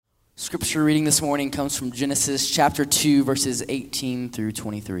Scripture reading this morning comes from Genesis chapter 2, verses 18 through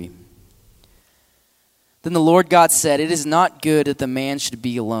 23. Then the Lord God said, "It is not good that the man should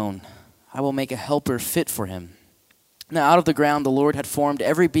be alone. I will make a helper fit for him." Now out of the ground the Lord had formed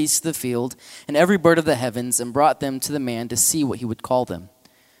every beast of the field and every bird of the heavens and brought them to the man to see what he would call them.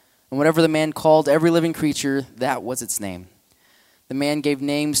 And whatever the man called every living creature, that was its name. The man gave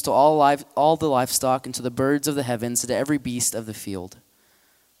names to all the livestock and to the birds of the heavens and to every beast of the field.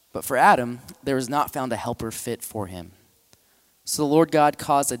 But for Adam, there was not found a helper fit for him. So the Lord God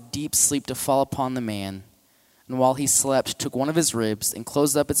caused a deep sleep to fall upon the man, and while he slept, took one of his ribs and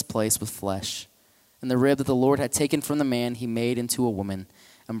closed up its place with flesh. And the rib that the Lord had taken from the man he made into a woman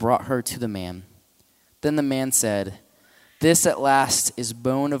and brought her to the man. Then the man said, "This at last is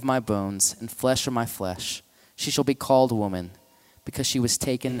bone of my bones and flesh of my flesh. She shall be called woman, because she was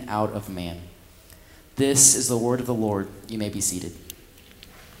taken out of man." This is the word of the Lord. You may be seated.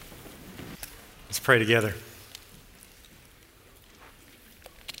 Let's pray together.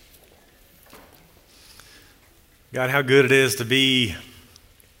 God, how good it is to be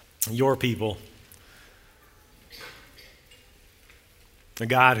your people. A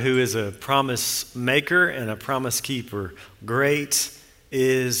God who is a promise maker and a promise keeper. Great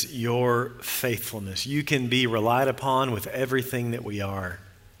is your faithfulness. You can be relied upon with everything that we are.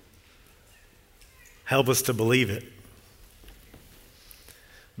 Help us to believe it.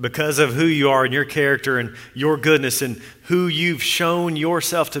 Because of who you are and your character and your goodness and who you've shown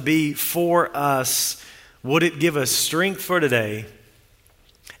yourself to be for us, would it give us strength for today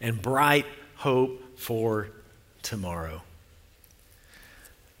and bright hope for tomorrow?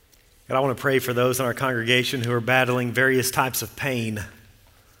 God, I want to pray for those in our congregation who are battling various types of pain.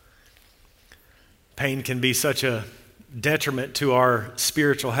 Pain can be such a detriment to our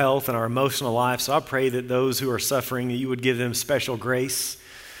spiritual health and our emotional life. So I pray that those who are suffering, that you would give them special grace.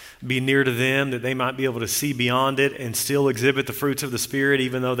 Be near to them, that they might be able to see beyond it and still exhibit the fruits of the Spirit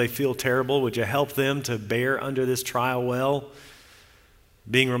even though they feel terrible. Would you help them to bear under this trial well?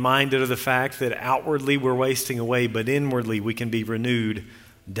 Being reminded of the fact that outwardly we're wasting away, but inwardly we can be renewed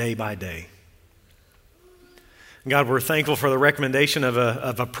day by day. God, we're thankful for the recommendation of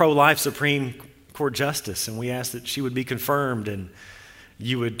a pro-life Supreme Court justice, and we ask that she would be confirmed and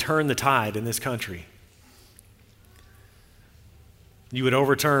you would turn the tide in this country. You would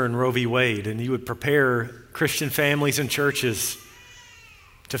overturn Roe v. Wade, and you would prepare Christian families and churches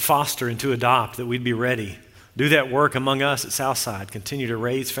to foster and to adopt, that we'd be ready. Do that work among us at Southside. Continue to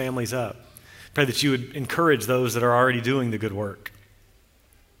raise families up. Pray that you would encourage those that are already doing the good work.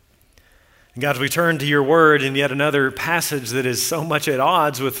 And God, as we turn to your word in yet another passage that is so much at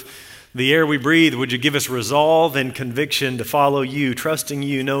odds with the air we breathe, would you give us resolve and conviction to follow you, trusting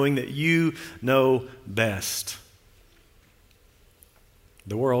you, knowing that you know best.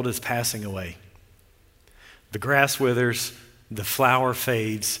 The world is passing away. The grass withers, the flower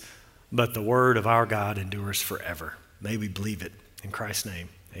fades, but the word of our God endures forever. May we believe it. In Christ's name,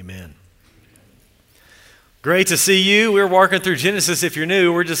 amen. Great to see you. We're walking through Genesis. If you're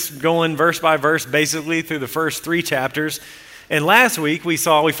new, we're just going verse by verse, basically through the first 3 chapters. And last week we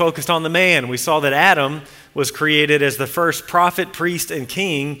focused on the man. We saw that Adam was created as the first prophet, priest, and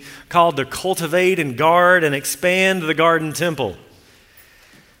king, called to cultivate and guard and expand the garden temple,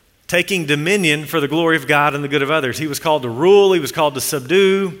 taking dominion for the glory of God and the good of others. He was called to rule, he was called to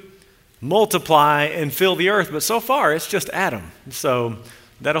subdue, multiply, and fill the earth. But so far, it's just Adam. So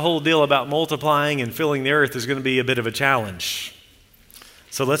that whole deal about multiplying and filling the earth is going to be a bit of a challenge.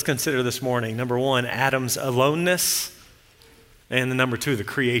 So let's consider this morning, number 1, Adam's aloneness, and number 2, the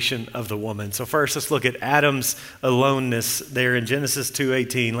creation of the woman. So first, let's look at Adam's aloneness there in Genesis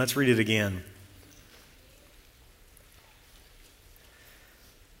 2:18. Let's read it again.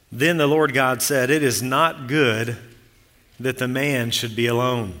 Then the Lord God said, "It is not good that the man should be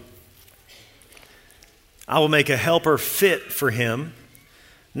alone. I will make a helper fit for him."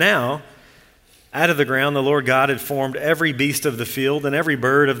 Now, out of the ground the Lord God had formed every beast of the field and every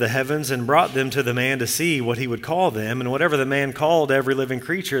bird of the heavens and brought them to the man to see what he would call them. And whatever the man called every living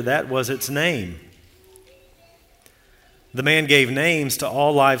creature, that was its name. The man gave names to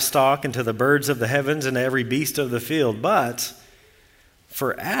all livestock and to the birds of the heavens and to every beast of the field. But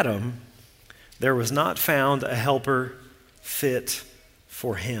for Adam, there was not found a helper fit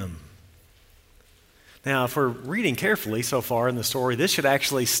for him. Now, if we're reading carefully so far in the story, this should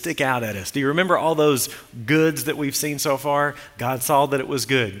actually stick out at us. Do you remember all those goods that we've seen so far? God saw that it was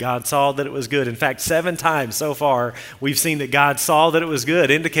good. God saw that it was good. In fact, 7 times so far, we've seen that God saw that it was good,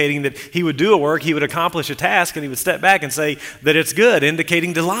 indicating that he would do a work, he would accomplish a task, and he would step back and say that it's good,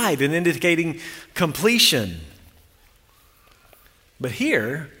 indicating delight and indicating completion. But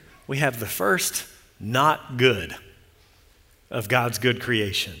here, we have the first not good of God's good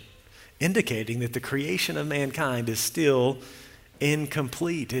creation, indicating that the creation of mankind is still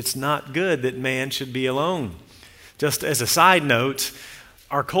incomplete. It's not good that man should be alone. Just as a side note,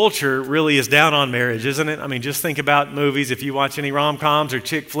 our culture really is down on marriage, isn't it? I mean, just think about movies. If you watch any rom-coms or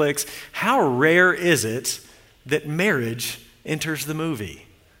chick flicks, how rare is it that marriage enters the movie?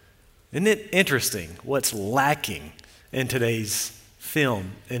 Isn't it interesting what's lacking in today's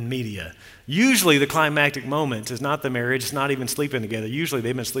film and media? Usually the climactic moment is not the marriage, it's not even sleeping together. Usually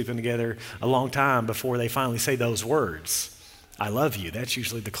they've been sleeping together a long time before they finally say those words. I love you. That's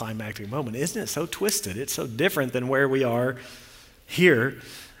usually the climactic moment. Isn't it so twisted? It's so different than where we are here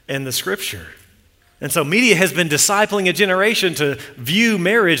in the scripture. And so media has been discipling a generation to view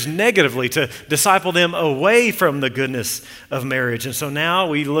marriage negatively, to disciple them away from the goodness of marriage. And so now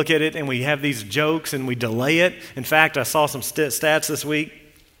we look at it and we have these jokes and we delay it. In fact, I saw some stats this week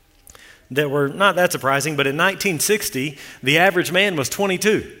that were not that surprising, but in 1960, the average man was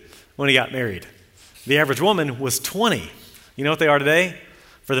 22 when he got married. The average woman was 20. You know what they are today?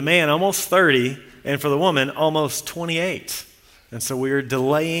 For the man, almost 30, and for the woman, almost 28. And so we're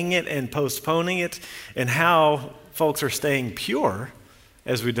delaying it and postponing it, and how folks are staying pure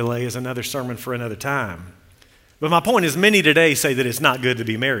as we delay is another sermon for another time. But my point is, many today say that it's not good to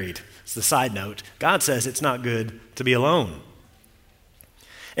be married. It's the side note. God says it's not good to be alone.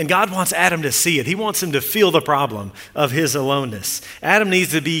 And God wants Adam to see it. He wants him to feel the problem of his aloneness. Adam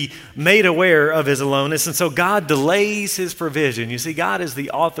needs to be made aware of his aloneness, and so God delays his provision. You see, God is the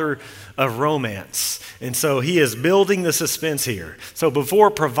author of romance, and so he is building the suspense here. So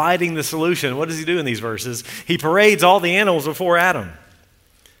before providing the solution, what does he do in these verses? He parades all the animals before Adam,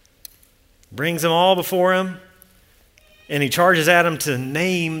 brings them all before him, and he charges Adam to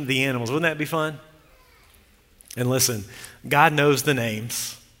name the animals. Wouldn't that be fun? And listen, God knows the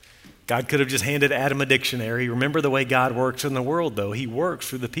names. God could have just handed Adam a dictionary. Remember the way God works in the world, though. He works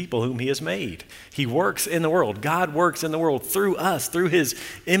through the people whom he has made. He works in the world. God works in the world through us, through his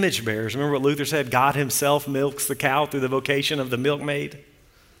image bearers. Remember what Luther said? God himself milks the cow through the vocation of the milkmaid.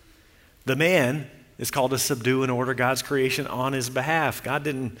 The man is called to subdue and order God's creation on his behalf. God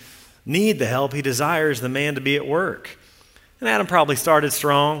didn't need the help. He desires the man to be at work. And Adam probably started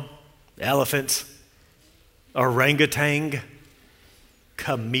strong. Elephant, orangutan,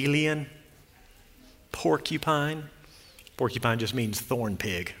 chameleon, porcupine. Porcupine just means thorn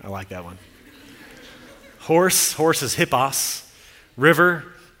pig. I like that one. Horse is hippos. River,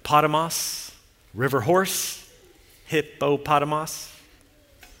 potamos. River horse, hippopotamus.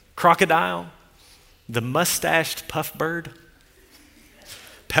 Crocodile, the mustached puff bird.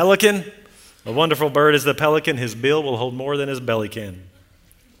 Pelican, a wonderful bird is the pelican. His bill will hold more than his belly can.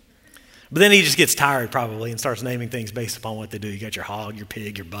 But then he just gets tired probably and starts naming things based upon what they do. You got your hog, your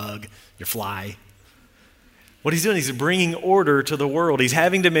pig, your bug, your fly. What he's doing, he's bringing order to the world. He's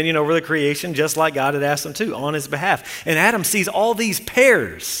having dominion over the creation just like God had asked him to on his behalf. And Adam sees all these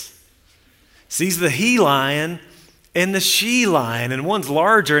pairs. Sees the he lion and the she lion. And one's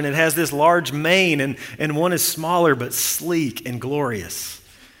larger and it has this large mane. And one is smaller but sleek and glorious.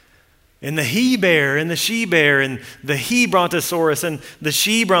 And the he-bear and the she-bear and the he-brontosaurus and the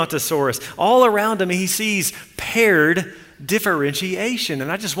she-brontosaurus. All around him he sees paired differentiation.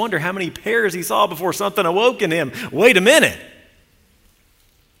 And I just wonder how many pairs he saw before something awoke in him. Wait a minute.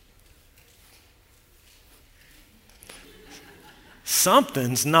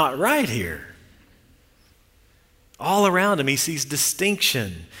 Something's not right here. All around him he sees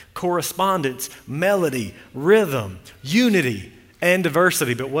distinction, correspondence, melody, rhythm, unity, and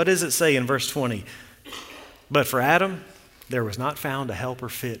diversity. But what does it say in verse 20? But for Adam, there was not found a helper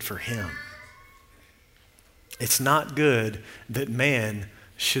fit for him. It's not good that man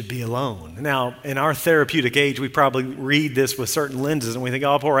should be alone. Now, in our therapeutic age, we probably read this with certain lenses and we think,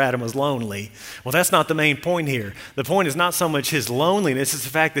 oh, poor Adam was lonely. Well, that's not the main point here. The point is not so much his loneliness, it's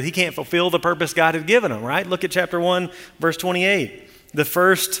the fact that he can't fulfill the purpose God had given him, right? Look at chapter 1, verse 28. The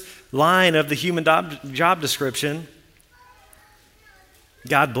first line of the human job description.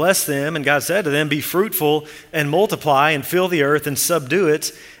 God blessed them, and God said to them, be fruitful and multiply and fill the earth and subdue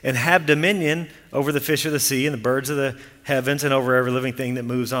it and have dominion over the fish of the sea and the birds of the heavens and over every living thing that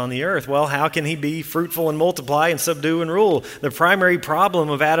moves on the earth. Well, how can he be fruitful and multiply and subdue and rule? The primary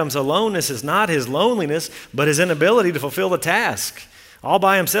problem of Adam's aloneness is not his loneliness, but his inability to fulfill the task. All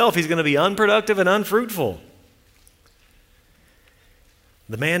by himself, he's going to be unproductive and unfruitful.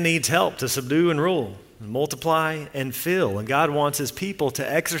 The man needs help to subdue and rule, multiply and fill. And God wants his people to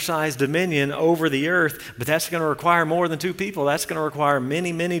exercise dominion over the earth, but that's going to require more than two people. That's going to require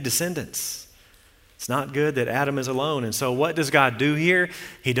many, many descendants. It's not good that Adam is alone. And so what does God do here?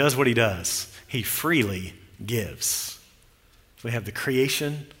 He does what he does. He freely gives. We have the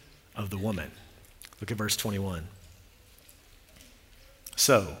creation of the woman. Look at verse 21.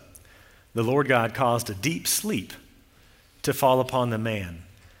 So the Lord God caused a deep sleep to fall upon the man.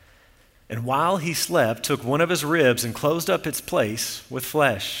 And while he slept, took one of his ribs and closed up its place with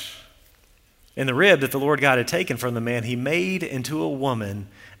flesh. And the rib that the Lord God had taken from the man, he made into a woman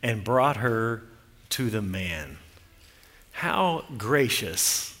and brought her to the man. How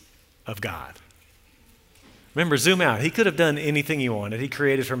gracious of God. Remember, zoom out. He could have done anything he wanted. He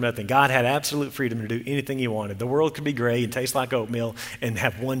created from nothing. God had absolute freedom to do anything he wanted. The world could be gray and taste like oatmeal and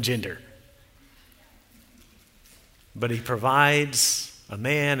have one gender. But he provides a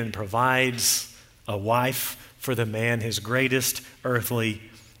man and provides a wife for the man, his greatest earthly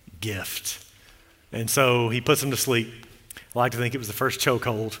gift. And so he puts him to sleep. I like to think it was the first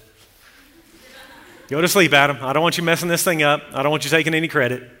chokehold. Go to sleep, Adam. I don't want you messing this thing up. I don't want you taking any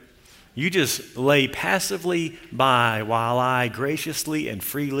credit. You just lay passively by while I graciously and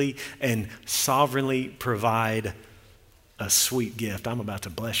freely and sovereignly provide a sweet gift. I'm about to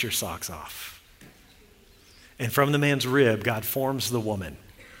bless your socks off. And from the man's rib, God forms the woman.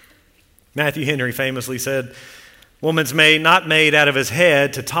 Matthew Henry famously said, "Woman's not made out of his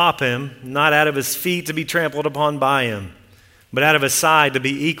head to top him, not out of his feet to be trampled upon by him, but out of his side to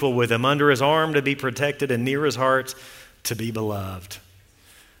be equal with him, under his arm to be protected, and near his heart to be beloved."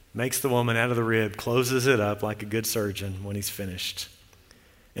 Makes the woman out of the rib, closes it up like a good surgeon when he's finished.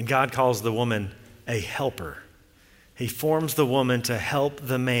 And God calls the woman a helper. He forms the woman to help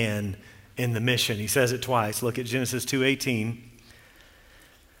the man in the mission. He says it twice. Look at Genesis 2:18.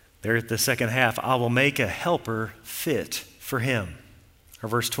 There at the second half, "I will make a helper fit for him." Or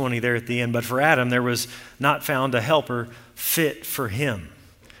verse 20 there at the end, "But for Adam there was not found a helper fit for him."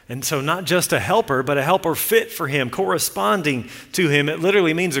 And so not just a helper, but a helper fit for him, corresponding to him. It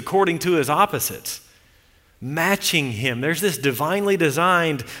literally means according to his opposites, matching him. There's this divinely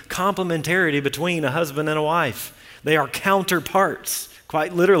designed complementarity between a husband and a wife. They are counterparts,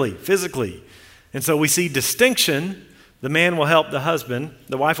 quite literally, physically. And so we see distinction. The man will help the husband,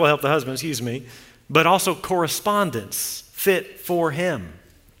 the wife will help the husband, but also correspondence, fit for him.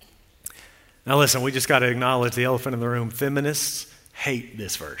 Now listen, we just got to acknowledge the elephant in the room. Feminists hate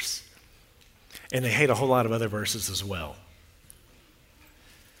this verse. And they hate a whole lot of other verses as well.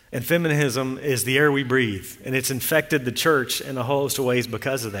 And feminism is the air we breathe, and it's infected the church in a whole host of ways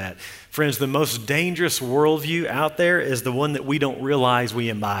because of that. Friends, the most dangerous worldview out there is the one that we don't realize we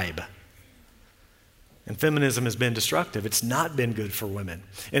imbibe. And feminism has been destructive. It's not been good for women.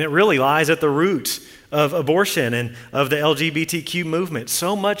 And it really lies at the root of abortion and of the LGBTQ movement.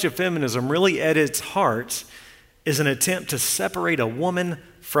 So much of feminism, really at its heart, is an attempt to separate a woman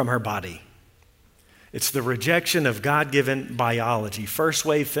from her body. It's the rejection of God-given biology.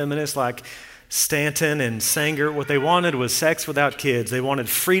 First-wave feminists like Stanton and Sanger, what they wanted was sex without kids. They wanted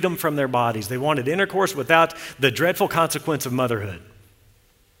freedom from their bodies. They wanted intercourse without the dreadful consequence of motherhood.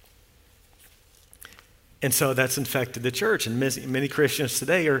 And so that's infected the church. And many Christians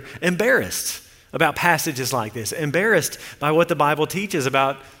today are embarrassed about passages like this, embarrassed by what the Bible teaches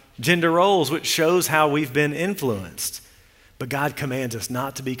about gender roles, which shows how we've been influenced. But God commands us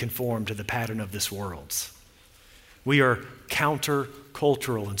not to be conformed to the pattern of this world. We are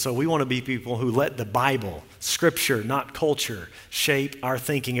counter-cultural, and so we want to be people who let the Bible, Scripture, not culture, shape our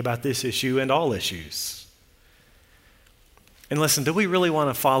thinking about this issue and all issues. And listen, do we really want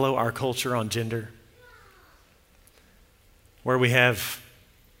to follow our culture on gender? Where we have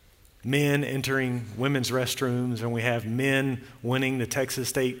men entering women's restrooms, and we have men winning the Texas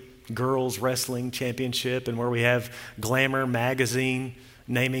State Girls Wrestling Championship, and where we have Glamour magazine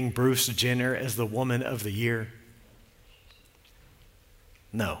naming Bruce Jenner as the Woman of the Year.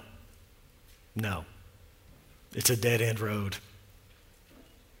 No. It's a dead-end road.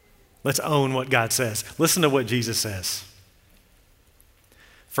 Let's own what God says. Listen to what Jesus says.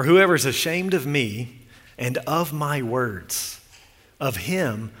 "For whoever is ashamed of me and of my words, of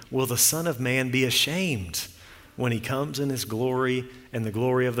him will the Son of Man be ashamed when he comes in his glory and the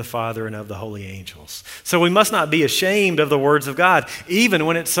glory of the Father and of the holy angels." So we must not be ashamed of the words of God, even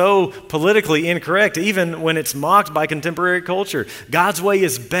when it's so politically incorrect, even when it's mocked by contemporary culture. God's way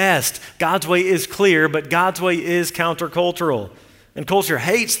is best. God's way is clear, but God's way is countercultural. And culture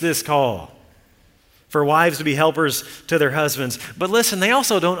hates this call for wives to be helpers to their husbands. But listen, they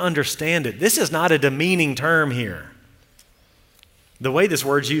also don't understand it. This is not a demeaning term here. The way this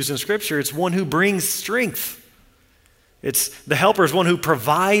word's used in Scripture, it's one who brings strength. The helper is one who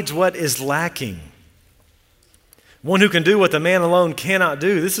provides what is lacking. One who can do what the man alone cannot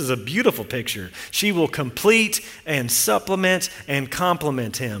do. This is a beautiful picture. She will complete and supplement and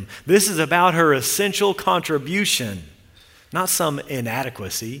complement him. This is about her essential contribution, not some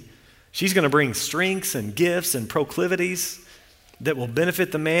inadequacy. She's going to bring strengths and gifts and proclivities that will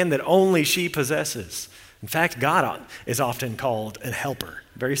benefit the man that only she possesses. In fact, God is often called a helper.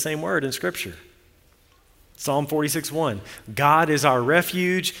 Very same word in Scripture. Psalm 46:1. God is our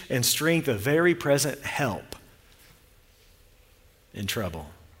refuge and strength, a very present help in trouble.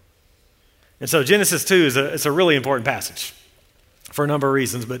 And so Genesis 2 is a really important passage for a number of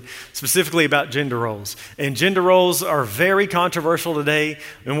reasons, but specifically about gender roles. And gender roles are very controversial today.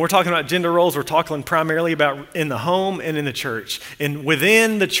 When we're talking about gender roles, we're talking primarily about in the home and in the church. And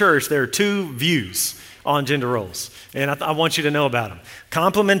within the church, there are two views on gender roles. And I want you to know about them.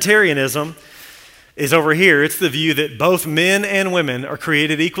 Complementarianism is over here. It's the view that both men and women are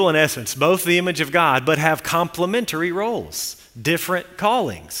created equal in essence, both the image of God, but have complementary roles, different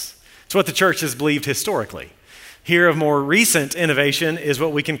callings. It's what the church has believed historically. Here of more recent innovation is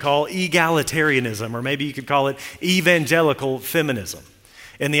what we can call egalitarianism, or maybe you could call it evangelical feminism.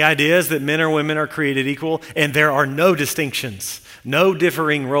 And the idea is that men or women are created equal, and there are no distinctions, no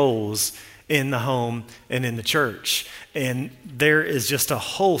differing roles in the home and in the church. And there is just a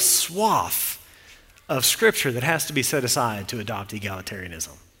whole swath of Scripture that has to be set aside to adopt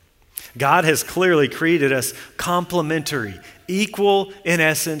egalitarianism. God has clearly created us complementary, equal in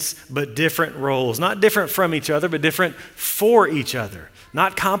essence, but different roles. Not different from each other, but different for each other.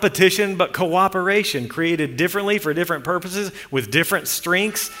 Not competition, but cooperation, created differently for different purposes, with different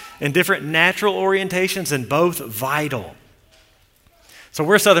strengths and different natural orientations, and both vital. So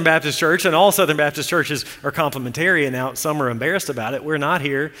we're Southern Baptist Church, and all Southern Baptist churches are complementarian. Now, some are embarrassed about it. We're not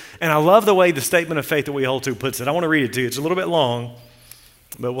here. And I love the way the statement of faith that we hold to puts it. I want to read it to you. It's a little bit long,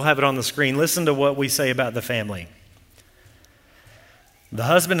 but we'll have it on the screen. Listen to what we say about the family. The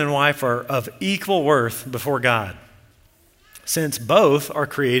husband and wife are of equal worth before God, since both are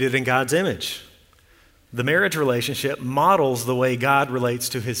created in God's image. The marriage relationship models the way God relates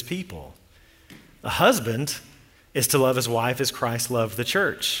to his people. A husband is to love his wife as Christ loved the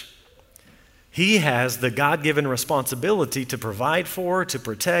church. He has the God-given responsibility to provide for, to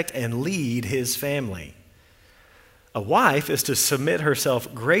protect, and lead his family. A wife is to submit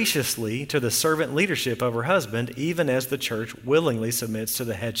herself graciously to the servant leadership of her husband, even as the church willingly submits to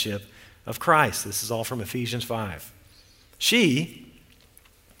the headship of Christ. This is all from Ephesians 5. She,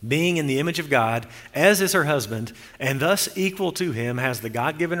 being in the image of God, as is her husband, and thus equal to him, has the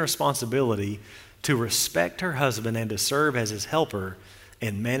God-given responsibility to respect her husband and to serve as his helper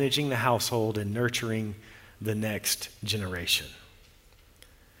in managing the household and nurturing the next generation.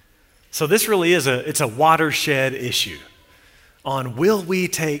 So this really is it's a watershed issue on will we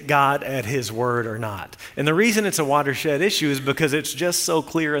take God at his word or not. And the reason it's a watershed issue is because it's just so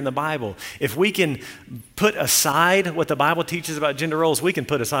clear in the Bible. If we can put aside what the Bible teaches about gender roles, we can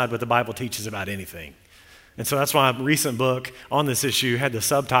put aside what the Bible teaches about anything. And so that's why a recent book on this issue had the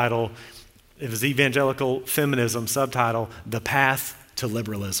subtitle, it was Evangelical Feminism, subtitle, The Path to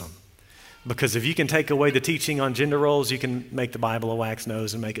Liberalism. Because if you can take away the teaching on gender roles, you can make the Bible a wax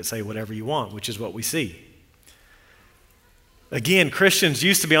nose and make it say whatever you want, which is what we see. Again, Christians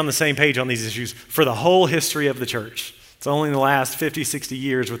used to be on the same page on these issues for the whole history of the church. It's only in the last 50, 60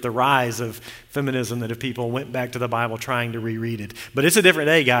 years with the rise of feminism that if people went back to the Bible trying to reread it. But it's a different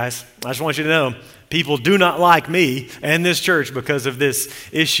day, guys. I just want you to know, people do not like me and this church because of this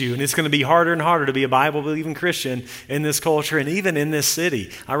issue. And it's going to be harder and harder to be a Bible-believing Christian in this culture and even in this city.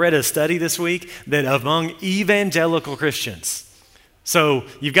 I read a study this week that among evangelical Christians, so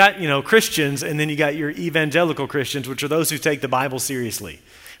you've got, Christians, and then you got your evangelical Christians, which are those who take the Bible seriously.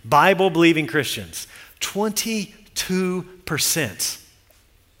 Bible-believing Christians, 22%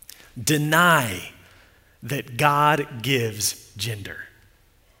 deny that God gives gender.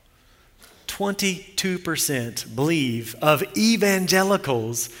 22% of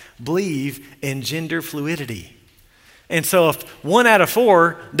evangelicals believe in gender fluidity. And so if 1 out of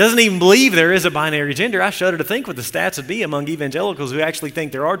 4 doesn't even believe there is a binary gender, I shudder to think what the stats would be among evangelicals who actually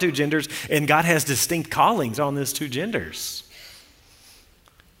think there are two genders and God has distinct callings on those two genders.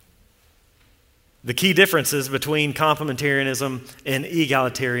 The key differences between complementarianism and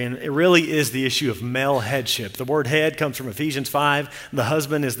egalitarian, it really is the issue of male headship. The word head comes from Ephesians 5. The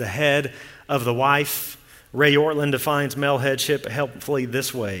husband is the head of the wife. Ray Ortlund defines male headship helpfully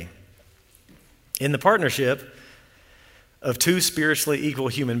this way. In the partnership of two spiritually equal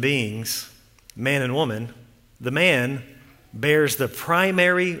human beings, man and woman, the man bears the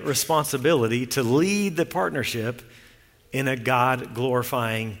primary responsibility to lead the partnership in a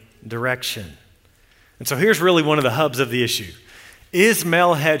God-glorifying direction. And so here's really one of the hubs of the issue. Is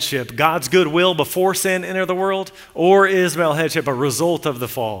male headship God's goodwill before sin entered the world, or is male headship a result of the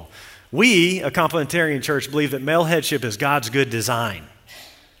fall? We, a complementarian church, believe that male headship is God's good design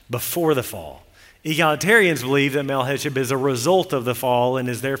before the fall. Egalitarians believe that male headship is a result of the fall and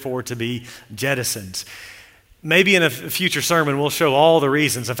is therefore to be jettisoned. Maybe in a future sermon we'll show all the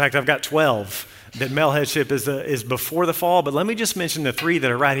reasons. In fact, I've got 12 that male headship is before the fall, but let me just mention the 3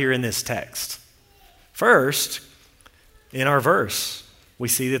 that are right here in this text. First, in our verse, we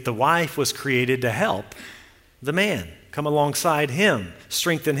see that the wife was created to help the man, come alongside him,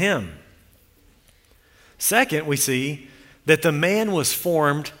 strengthen him. Second, we see that the man was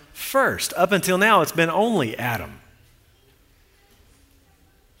formed first. Up until now, it's been only Adam.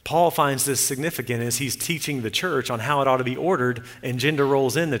 Paul finds this significant as he's teaching the church on how it ought to be ordered and gender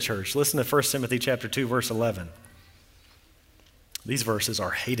roles in the church. Listen to 1 Timothy chapter 2, verse 11. These verses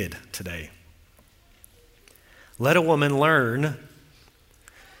are hated today. Let a woman learn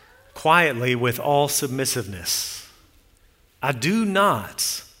quietly with all submissiveness. I do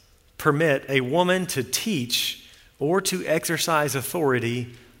not permit a woman to teach or to exercise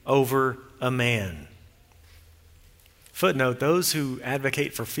authority over a man. Footnote, those who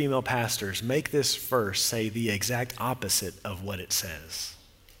advocate for female pastors make this verse say the exact opposite of what it says.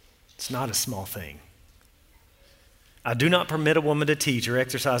 It's not a small thing. I do not permit a woman to teach or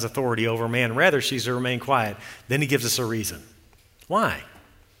exercise authority over a man. Rather, she's to remain quiet. Then he gives us a reason. Why?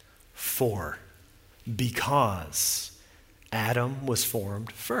 Because Adam was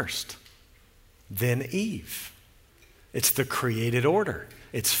formed first, then Eve. It's the created order.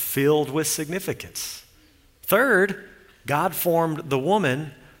 It's filled with significance. Third, God formed the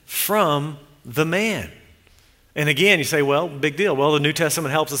woman from the man. And again, you say, well, big deal. Well, the New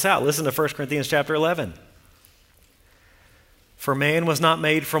Testament helps us out. Listen to 1 Corinthians chapter 11. For man was not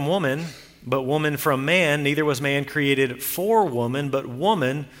made from woman, but woman from man. Neither was man created for woman, but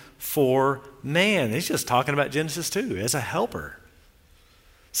woman for man. He's just talking about Genesis 2 as a helper.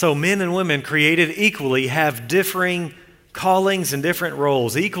 So men and women created equally have differing callings and different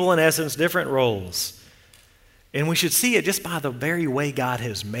roles, equal in essence, different roles. And we should see it just by the very way God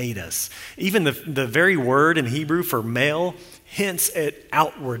has made us. Even the very word in Hebrew for male hints at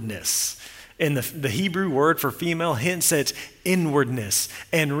outwardness. And the Hebrew word for female hints at inwardness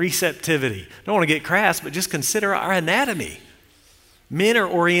and receptivity. I don't want to get crass, but just consider our anatomy. Men are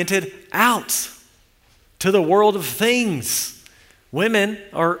oriented out to the world of things. Women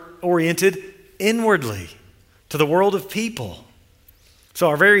are oriented inwardly to the world of people. So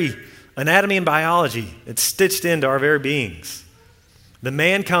our very anatomy and biology, it's stitched into our very beings. The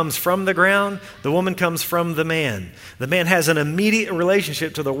man comes from the ground, the woman comes from the man. The man has an immediate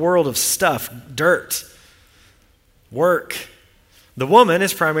relationship to the world of stuff, dirt, work. The woman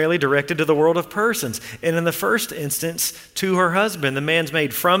is primarily directed to the world of persons. And in the first instance, to her husband. The man's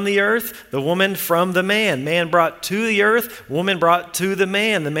made from the earth, the woman from the man. Man brought to the earth, woman brought to the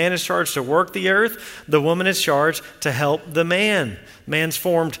man. The man is charged to work the earth, the woman is charged to help the man. Man's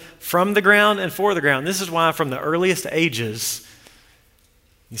formed from the ground and for the ground. This is why from the earliest ages,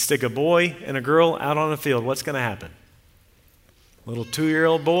 you stick a boy and a girl out on a field, what's going to happen? A little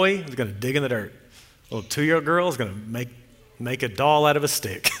 2-year-old boy is going to dig in the dirt. A little 2-year-old girl is going to make a doll out of a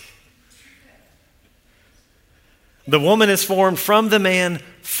stick. The woman is formed from the man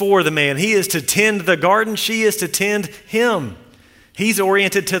for the man. He is to tend the garden. She is to tend him. He's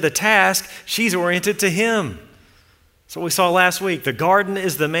oriented to the task. She's oriented to him. That's what we saw last week. The garden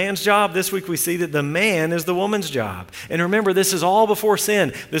is the man's job. This week we see that the man is the woman's job. And remember, this is all before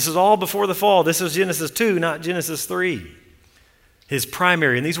sin. This is all before the fall. This is Genesis 2, not Genesis 3. His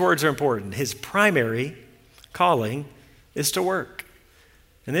primary, and these words are important, his primary calling is to work.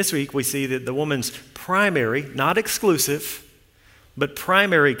 And this week we see that the woman's primary, not exclusive, but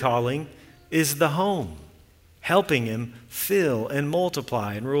primary calling is the home, helping him fill and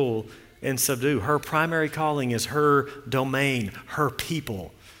multiply and rule and subdue. Her primary calling is her domain, her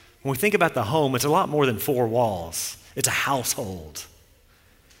people. When we think about the home, it's a lot more than 4 walls. It's a household.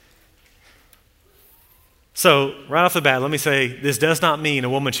 So, right off the bat, let me say, this does not mean a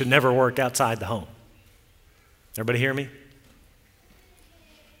woman should never work outside the home. Everybody hear me?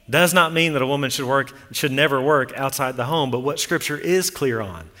 Does not mean that a woman should never work outside the home, but what Scripture is clear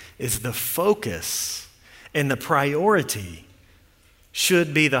on is the focus and the priority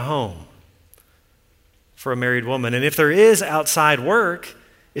should be the home for a married woman. And if there is outside work,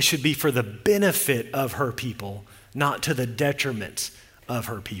 it should be for the benefit of her people, not to the detriment of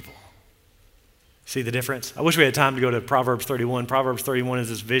her people. See the difference? I wish we had time to go to Proverbs 31. Proverbs 31 is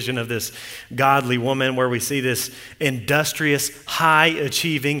this vision of this godly woman where we see this industrious,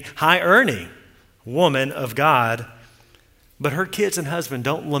 high-achieving, high-earning woman of God, but her kids and husband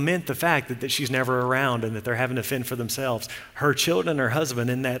don't lament the fact that she's never around and that they're having to fend for themselves. Her children and her husband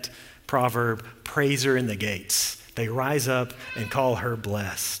in that proverb praise her in the gates. They rise up and call her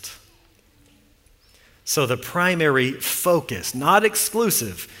blessed. So the primary focus, not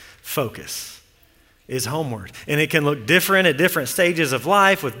exclusive focus, is homeward. And it can look different at different stages of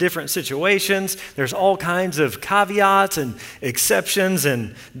life with different situations. There's all kinds of caveats and exceptions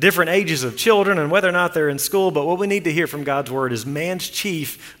and different ages of children and whether or not they're in school. But what we need to hear from God's word is man's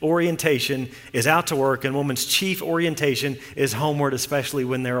chief orientation is out to work and woman's chief orientation is homeward, especially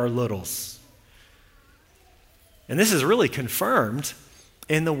when there are littles. And this is really confirmed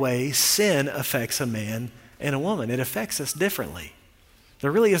in the way sin affects a man and a woman. It affects us differently.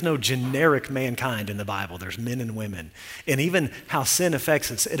 There really is no generic mankind in the Bible. There's men and women. And even how sin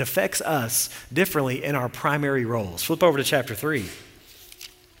affects us, it affects us differently in our primary roles. Flip over to chapter 3.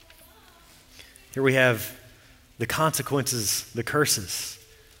 Here we have the consequences, the curses.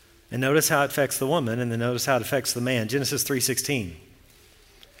 And notice how it affects the woman, and then notice how it affects the man. Genesis 3:16.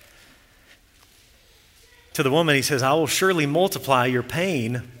 To the woman, he says, I will surely multiply your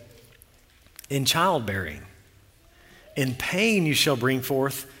pain in childbearing. In pain you shall bring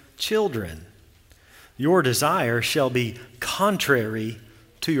forth children. Your desire shall be contrary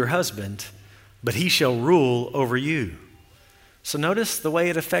to your husband, but he shall rule over you. So notice the way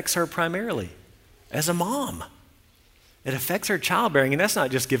it affects her primarily as a mom. It affects her childbearing, and that's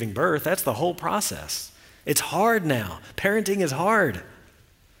not just giving birth, that's the whole process. It's hard now. Parenting is hard.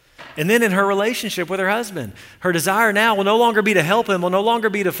 And then in her relationship with her husband, her desire now will no longer be to help him, will no longer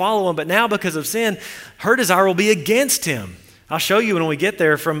be to follow him, but now because of sin, her desire will be against him. I'll show you when we get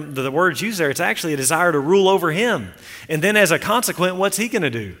there from the words used there, it's actually a desire to rule over him. And then as a consequence, what's he going to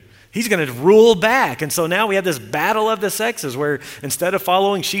do? He's going to rule back. And so now we have this battle of the sexes where instead of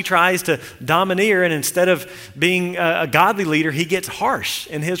following, she tries to domineer, and instead of being a godly leader, he gets harsh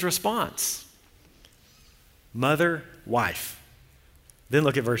in his response. Mother, wife. Then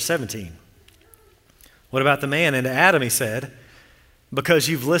look at verse 17. What about the man? And to Adam he said, because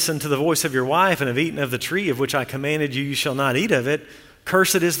you've listened to the voice of your wife and have eaten of the tree of which I commanded you, you shall not eat of it.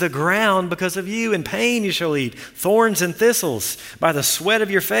 Cursed is the ground because of you. In pain you shall eat thorns and thistles by the sweat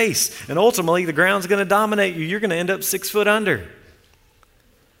of your face. And ultimately the ground's going to dominate you. You're going to end up 6 foot under.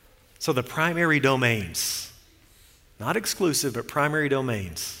 So the primary domains, not exclusive, but primary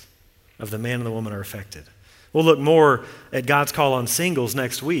domains of the man and the woman are affected. We'll look more at God's call on singles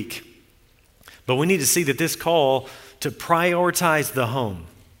next week. But we need to see that this call to prioritize the home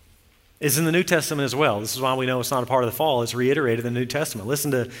is in the New Testament as well. This is why we know it's not a part of the fall. It's reiterated in the New Testament.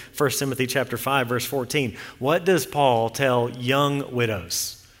 Listen to 1 Timothy chapter 5, verse 14. What does Paul tell young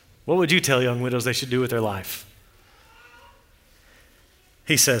widows? What would you tell young widows they should do with their life?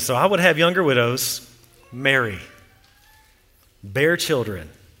 He says, so I would have younger widows marry, bear children,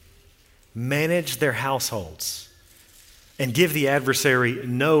 manage their households, and give the adversary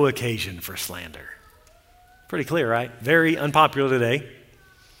no occasion for slander. Pretty clear, right? Very unpopular today,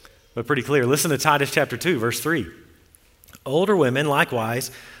 but pretty clear. Listen to Titus chapter 2, verse 3. Older women,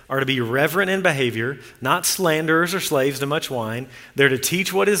 likewise, are to be reverent in behavior, not slanderers or slaves to much wine. They're to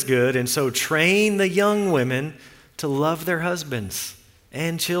teach what is good, and so train the young women to love their husbands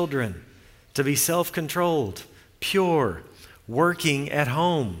and children, to be self-controlled, pure, working at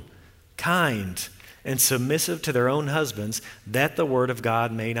home, kind, and submissive to their own husbands, that the word of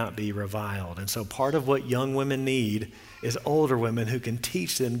God may not be reviled. And so part of what young women need is older women who can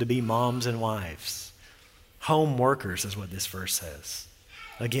teach them to be moms and wives. Home workers is what this verse says.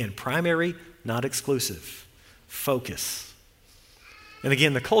 Again, primary, not exclusive. Focus. And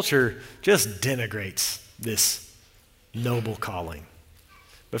again, the culture just denigrates this noble calling.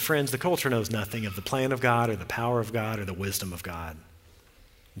 But friends, the culture knows nothing of the plan of God or the power of God or the wisdom of God.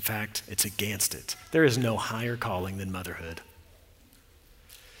 In fact, it's against it. There is no higher calling than motherhood.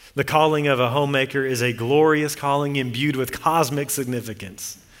 The calling of a homemaker is a glorious calling imbued with cosmic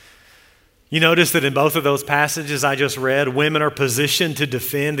significance. You notice that in both of those passages I just read, women are positioned to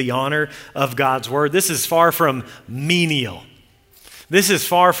defend the honor of God's word. This is far from menial. This is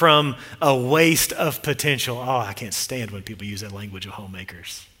far from a waste of potential. Oh, I can't stand when people use that language of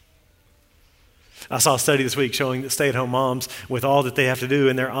homemakers. I saw a study this week showing that stay-at-home moms, with all that they have to do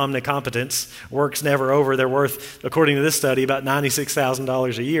in their omnicompetence, work's never over. They're worth, according to this study, about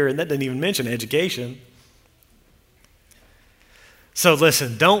 $96,000 a year, and that didn't even mention education. So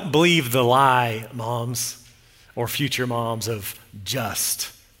listen, don't believe the lie, moms or future moms, of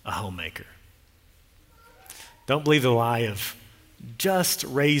just a homemaker. Don't believe the lie of just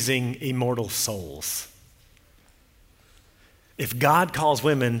raising immortal souls. If God calls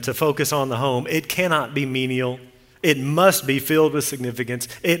women to focus on the home, it cannot be menial. It must be filled with significance.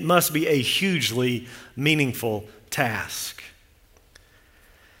 It must be a hugely meaningful task.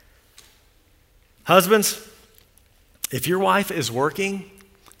 Husbands, if your wife is working,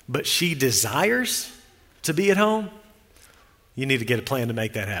 but she desires to be at home, you need to get a plan to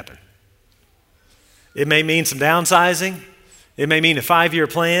make that happen. It may mean some downsizing. It may mean a 5-year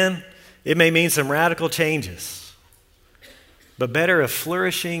plan. It may mean some radical changes. But better a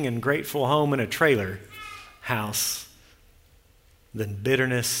flourishing and grateful home in a trailer house than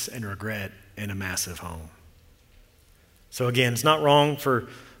bitterness and regret in a massive home. So again, it's not wrong for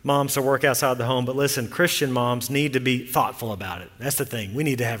moms to work outside the home, but listen, Christian moms need to be thoughtful about it. That's the thing. We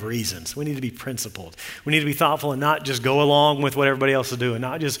need to have reasons. We need to be principled. We need to be thoughtful and not just go along with what everybody else is doing,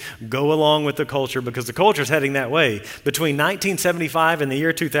 not just go along with the culture, because the culture is heading that way. Between 1975 and the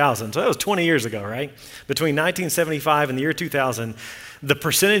year 2000, so that was 20 years ago, right? Between 1975 and the year 2000, the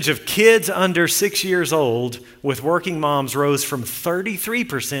percentage of kids under 6 years old with working moms rose from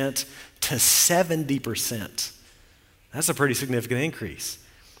 33% to 70%. That's a pretty significant increase.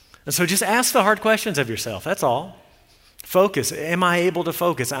 And so just ask the hard questions of yourself. That's all. Focus. Am I able to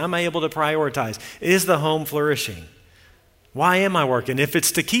focus? Am I able to prioritize? Is the home flourishing? Why am I working? If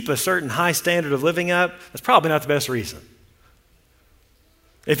it's to keep a certain high standard of living up, that's probably not the best reason.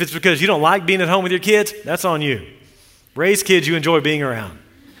 If it's because you don't like being at home with your kids, that's on you. Raise kids you enjoy being around.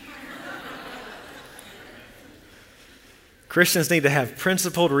 Christians need to have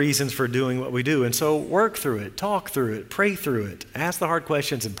principled reasons for doing what we do. And so work through it, talk through it, pray through it, ask the hard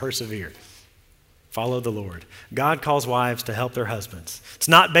questions and persevere. Follow the Lord. God calls wives to help their husbands. It's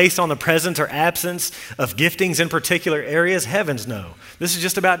not based on the presence or absence of giftings in particular areas. Heavens no. This is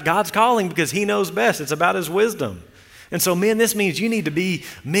just about God's calling because he knows best. It's about his wisdom. And so men, this means you need to be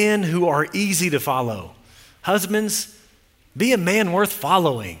men who are easy to follow. Husbands, be a man worth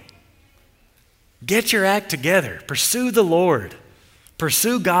following. Get your act together. Pursue the Lord.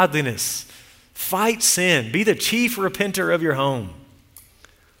 Pursue godliness. Fight sin. Be the chief repenter of your home.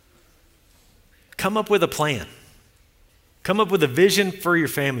 Come up with a plan. Come up with a vision for your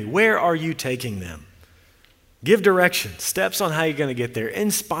family. Where are you taking them? Give direction, steps on how you're going to get there.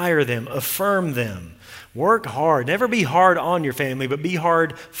 Inspire them, affirm them. Work hard. Never be hard on your family, but be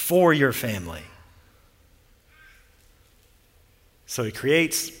hard for your family. So he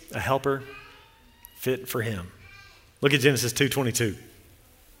creates a helper fit for him. Look at Genesis 2:22.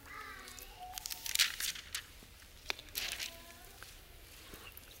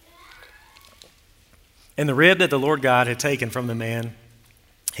 And the rib that the Lord God had taken from the man,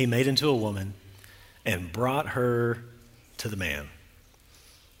 he made into a woman and brought her to the man.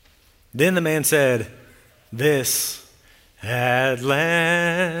 Then the man said, "This at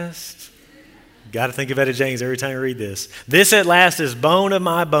last." Got to think of Etta James every time you read this. "This at last is bone of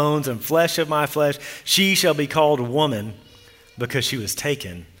my bones and flesh of my flesh. She shall be called woman because she was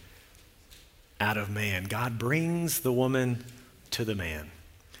taken out of man." God brings the woman to the man.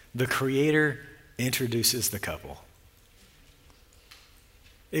 The Creator introduces the couple.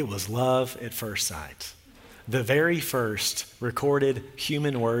 It was love at first sight. The very first recorded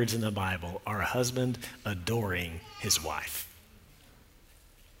human words in the Bible are a husband adoring his wife.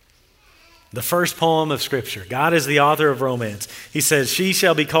 The first poem of Scripture. God is the author of romance. He says, "She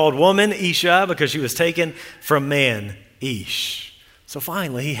shall be called woman, Isha, because she was taken from man, Ish." So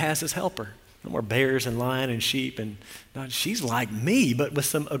finally, he has his helper. No more bears and lion and sheep. And she's like me, but with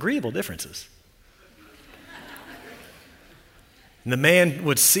some agreeable differences. And the man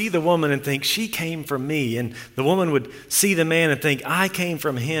would see the woman and think, she came from me. And the woman would see the man and think, I came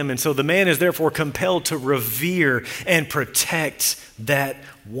from him. And so the man is therefore compelled to revere and protect that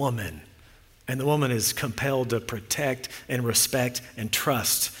woman. And the woman is compelled to protect and respect and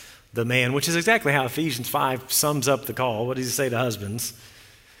trust the man, which is exactly how Ephesians 5 sums up the call. What does he say to husbands?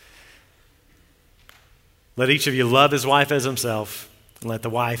 Let each of you love his wife as himself, and let the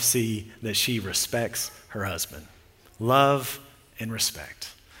wife see that she respects her husband. Love and respect,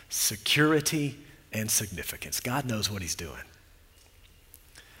 security and significance. God knows what he's doing.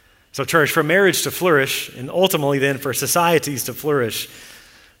 So church, for marriage to flourish, and ultimately then for societies to flourish,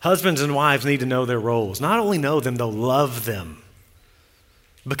 husbands and wives need to know their roles. Not only know them, they'll love them.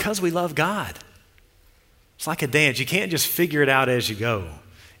 Because we love God. It's like a dance. You can't just figure it out as you go.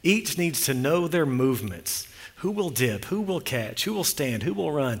 Each needs to know their movements. Who will dip? Who will catch? Who will stand? Who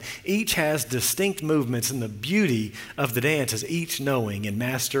will run? Each has distinct movements, and the beauty of the dance is each knowing and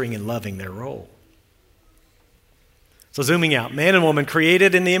mastering and loving their role. So zooming out, man and woman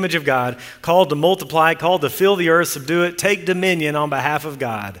created in the image of God, called to multiply, called to fill the earth, subdue it, take dominion on behalf of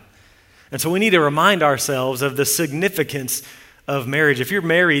God. And so we need to remind ourselves of the significance of marriage. If you're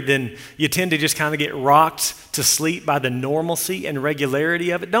married, then you tend to just kind of get rocked to sleep by the normalcy and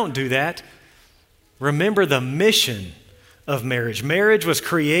regularity of it. Don't do that. Remember the mission of marriage. Marriage was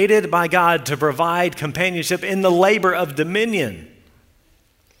created by God to provide companionship in the labor of dominion.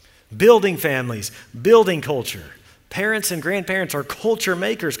 Building families, building culture. Parents and grandparents are culture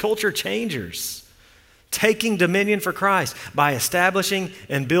makers, culture changers, taking dominion for Christ by establishing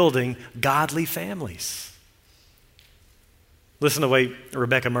and building godly families. Listen to the way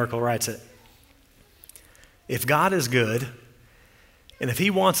Rebecca Merkel writes it. If God is good, and if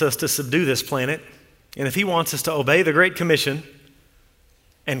he wants us to subdue this planet, and if he wants us to obey the Great Commission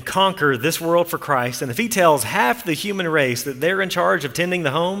and conquer this world for Christ, and if he tells half the human race that they're in charge of tending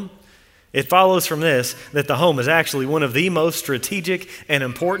the home, it follows from this that the home is actually one of the most strategic and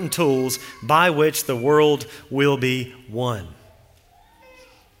important tools by which the world will be won.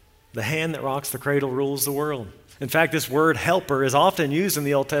 The hand that rocks the cradle rules the world. In fact, this word helper is often used in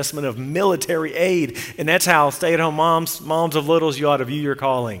the Old Testament of military aid, and that's how stay-at-home moms of littles, you ought to view your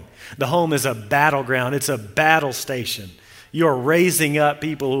calling. The home is a battleground. It's a battle station. You're raising up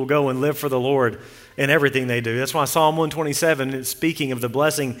people who will go and live for the Lord in everything they do. That's why Psalm 127, speaking of the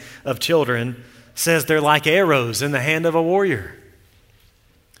blessing of children, says they're like arrows in the hand of a warrior.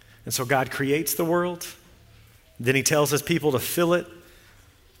 And so God creates the world. Then he tells his people to fill it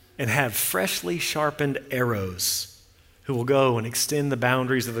and have freshly sharpened arrows who will go and extend the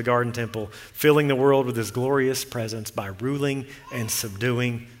boundaries of the garden temple, filling the world with his glorious presence by ruling and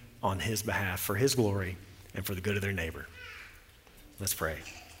subduing on his behalf for his glory and for the good of their neighbor. Let's pray.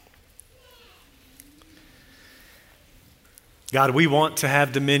 God, we want to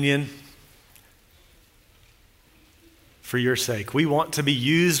have dominion for your sake. We want to be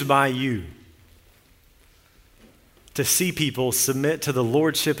used by you to see people submit to the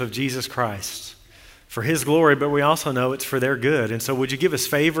lordship of Jesus Christ for his glory, but we also know it's for their good. And so would you give us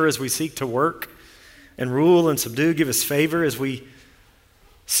favor as we seek to work and rule and subdue? Give us favor as we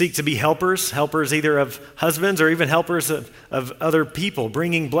seek to be helpers either of husbands or even helpers of other people,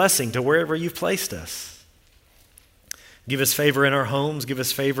 bringing blessing to wherever you've placed us. Give us favor in our homes. Give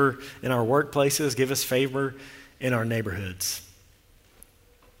us favor in our workplaces. Give us favor in our neighborhoods.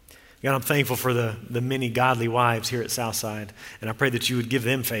 God, I'm thankful for the many godly wives here at Southside, and I pray that you would give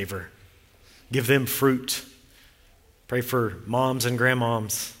them favor, give them fruit. Pray for moms and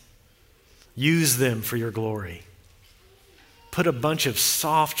grandmoms. Use them for your glory. Put a bunch of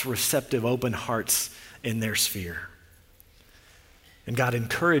soft, receptive, open hearts in their sphere. And God,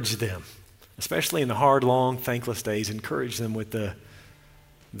 encourage them, especially in the hard, long, thankless days. Encourage them with the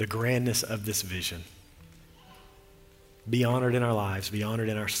grandness of this vision. Be honored in our lives. Be honored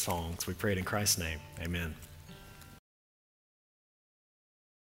in our songs. We pray it in Christ's name. Amen.